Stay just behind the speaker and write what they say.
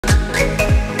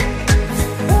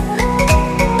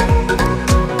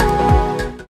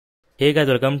Hey guys,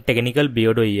 welcome. Technical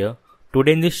Beardo here.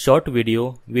 Today in this short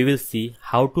video, we will see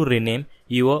how to rename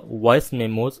your voice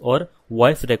memos or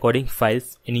voice recording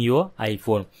files in your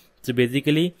iPhone. So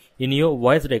basically, in your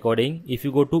voice recording, if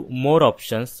you go to more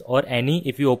options or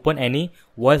if you open any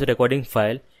voice recording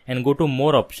file and go to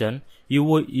more option, you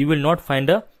will not find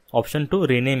a option to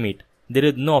rename it. There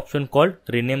is no option called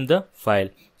rename the file.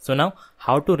 So now,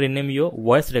 how to rename your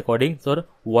voice recordings or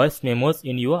voice memos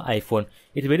in your iPhone?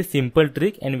 It's very simple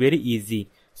trick and very easy.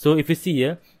 So if you see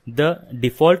here, the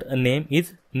default name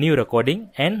is new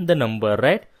recording and the number,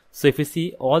 right? So if you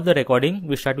see all the recording,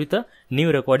 we start with a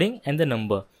new recording and the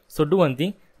number. So do one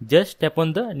thing, just tap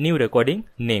on the new recording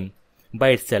name by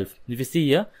itself. If you see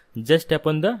here, just tap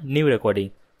on the new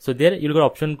recording. So there you'll get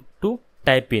option to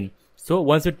type in. So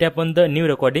once you tap on the new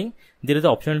recording, there is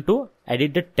an option to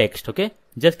edit the text. Okay,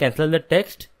 just cancel the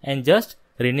text and just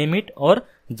rename it, or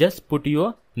just put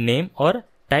your name or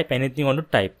type anything you want to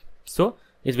type. So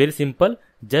it's very simple.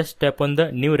 Just tap on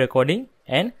the new recording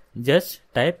and just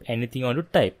type anything you want to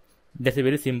type. That's a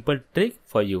very simple trick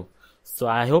for you. So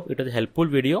I hope it was a helpful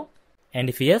video, and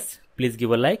if yes, please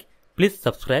give a like. Please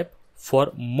subscribe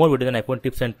for more videos on iPhone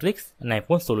tips and tricks and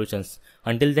iPhone solutions.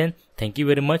 Until then, thank you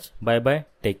very much. Bye bye.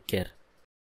 Take care.